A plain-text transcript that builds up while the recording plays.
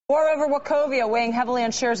War over Wachovia weighing heavily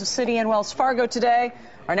on shares of Citi and Wells Fargo today.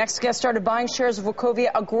 Our next guest started buying shares of Wachovia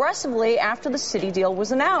aggressively after the Citi deal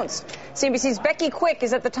was announced. CNBC's Becky Quick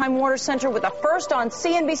is at the Time Warner Center with a first on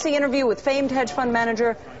CNBC interview with famed hedge fund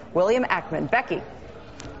manager William Ackman. Becky.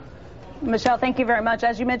 Michelle, thank you very much.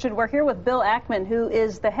 As you mentioned, we're here with Bill Ackman, who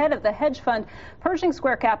is the head of the hedge fund Pershing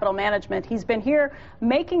Square Capital Management. He's been here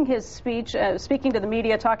making his speech, speaking to the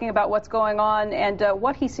media, talking about what's going on and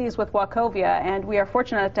what he sees with Wachovia. And we are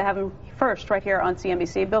fortunate to have him first right here on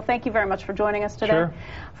CNBC. Bill, thank you very much for joining us today. Sure.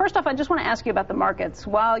 First off, I just want to ask you about the markets.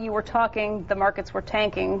 While you were talking, the markets were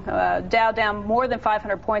tanking. Dow down more than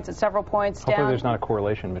 500 points at several points. Hopefully there's not a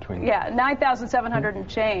correlation between them. Yeah, 9,700 and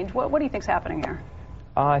change. What do you think's happening here?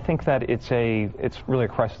 I think that it's really a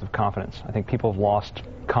crisis of confidence. I think people have lost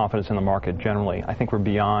confidence in the market generally. I think we're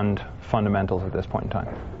beyond fundamentals at this point in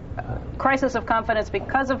time. Crisis of confidence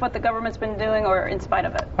because of what the government's been doing, or in spite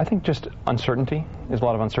of it? I think just uncertainty. There's a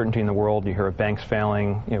lot of uncertainty in the world. You hear of banks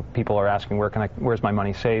failing. You know, people are asking, where's my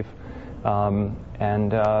money safe?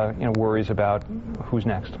 Worries about who's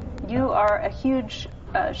next. You are a huge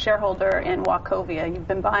shareholder in Wachovia. You've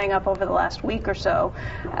been buying up over the last week or so.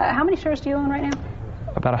 How many shares do you own right now?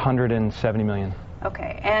 About 170 million.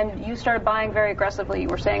 Okay, and you started buying very aggressively, you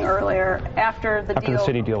were saying earlier, after the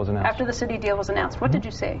Citi deal was announced. After the Citi deal was announced. What did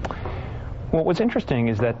you see? Well, what's interesting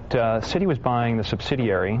is that Citi was buying the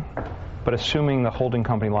subsidiary, but assuming the holding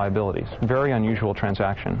company liabilities. Very unusual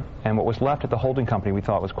transaction. And what was left at the holding company we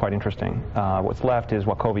thought was quite interesting. What's left is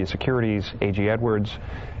Wachovia Securities, A.G. Edwards,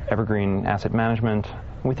 Evergreen Asset Management.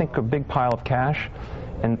 We think a big pile of cash.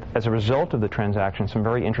 And as a result of the transaction, some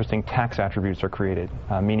very interesting tax attributes are created,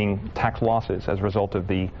 meaning tax losses as a result of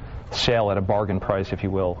the sale at a bargain price, if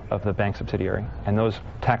you will, of the bank subsidiary. And those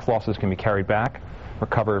tax losses can be carried back,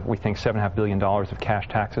 recover, we think, $7.5 billion of cash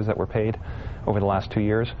taxes that were paid over the last 2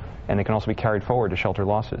 years, and they can also be carried forward to shelter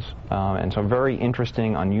losses. And so a very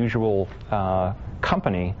interesting, unusual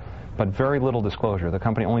company, but very little disclosure. The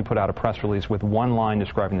company only put out a press release with one line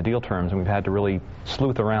describing the deal terms, and we've had to really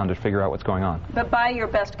sleuth around to figure out what's going on. But by your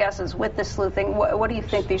best guesses, with this sleuthing, what do you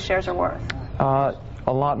think these shares are worth? A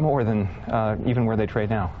lot more than even where they trade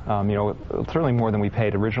now. Certainly more than we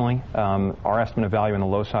paid originally. Our estimate of value on the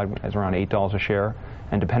low side is around $8 a share,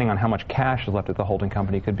 and depending on how much cash is left at the holding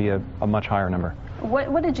company, it could be a much higher number.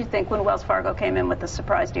 What did you think when Wells Fargo came in with the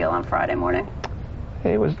surprise deal on Friday morning?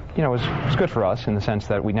 It was good for us in the sense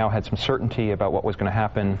that we now had some certainty about what was going to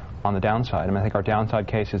happen on the downside. I think our downside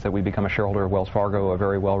case is that we become a shareholder of Wells Fargo, a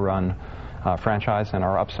very well-run franchise, and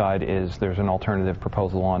our upside is there's an alternative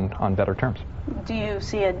proposal on better terms. Do you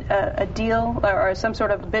see a deal or some sort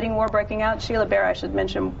of bidding war breaking out? Sheila Bair, I should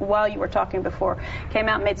mention, while you were talking before, came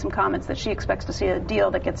out and made some comments that she expects to see a deal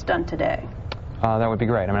that gets done today. That would be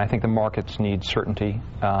great. I think the markets need certainty.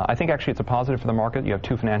 I think actually it's a positive for the market. You have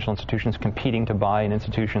two financial institutions competing to buy an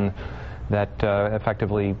institution that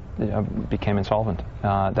effectively became insolvent.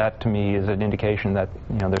 That to me is an indication that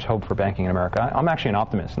there's hope for banking in America. I'm actually an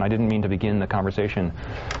optimist, and I didn't mean to begin the conversation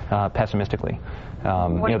pessimistically.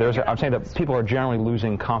 I'm saying that people are generally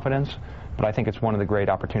losing confidence, but I think it's one of the great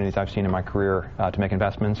opportunities I've seen in my career to make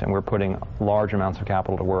investments, and we're putting large amounts of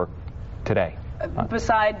capital to work today.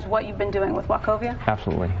 Besides what you've been doing with Wachovia?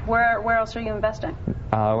 Absolutely. Where else are you investing?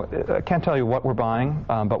 I can't tell you what we're buying,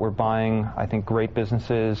 but we're buying, I think, great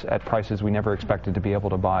businesses at prices we never expected to be able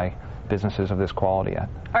to buy businesses of this quality at.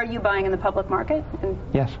 Are you buying in the public market?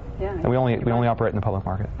 Yes. Yeah. And we only operate in the public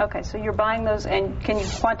market. Okay, so you're buying those, and can you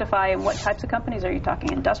quantify what types of companies? Are you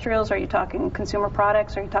talking industrials? Are you talking consumer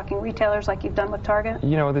products? Are you talking retailers like you've done with Target?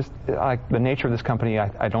 The nature of this company,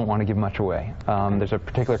 I don't want to give much away. There's a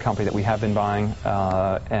particular company that we have been buying,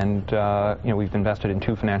 and we've invested in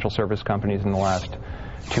two financial service companies in the last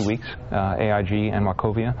 2 weeks, AIG and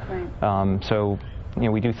Wachovia. Right.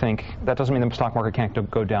 We do think that doesn't mean the stock market can't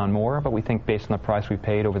go down more, but we think based on the price we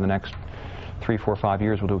paid over the next 3, 4, 5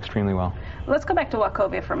 years, we'll do extremely well. Let's go back to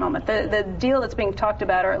Wachovia for a moment. The deal that's being talked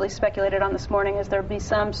about, or at least speculated on this morning, is there'd be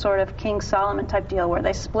some sort of King Solomon type deal where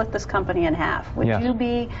they split this company in half. Would you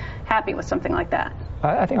be happy with something like that?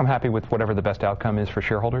 I think I'm happy with whatever the best outcome is for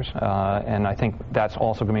shareholders, and I think that's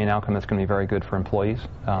also going to be an outcome that's going to be very good for employees.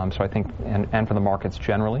 So I think, and for the markets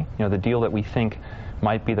generally. The deal that we think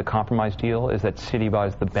might be the compromise deal is that Citi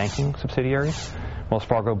buys the banking subsidiaries, Wells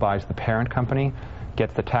Fargo buys the parent company,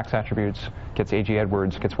 gets the tax attributes, gets A.G.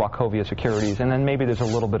 Edwards, gets Wachovia Securities, and then maybe there's a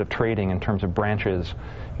little bit of trading in terms of branches.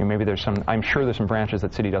 Maybe I'm sure there's some branches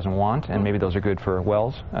that Citi doesn't want, and maybe those are good for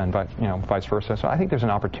Wells, and vice versa. So I think there's an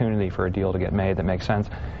opportunity for a deal to get made that makes sense,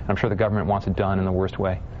 and I'm sure the government wants it done in the worst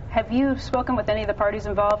way. Have you spoken with any of the parties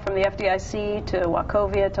involved, from the FDIC to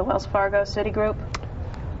Wachovia to Wells Fargo, Citigroup?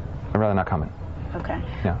 I'd rather not comment. Okay.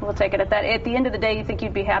 Yeah. We'll take it at that. At the end of the day, you think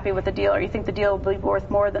you'd be happy with the deal, or you think the deal will be worth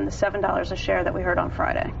more than the $7 a share that we heard on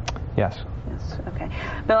Friday? Yes. Yes. Okay.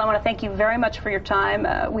 Bill, I want to thank you very much for your time.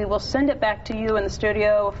 We will send it back to you in the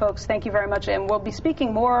studio. Folks, thank you very much. And we'll be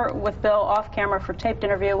speaking more with Bill off camera for taped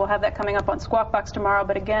interview. We'll have that coming up on Squawk Box tomorrow.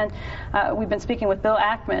 But again, we've been speaking with Bill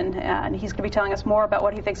Ackman, and he's going to be telling us more about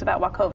what he thinks about Wachovia.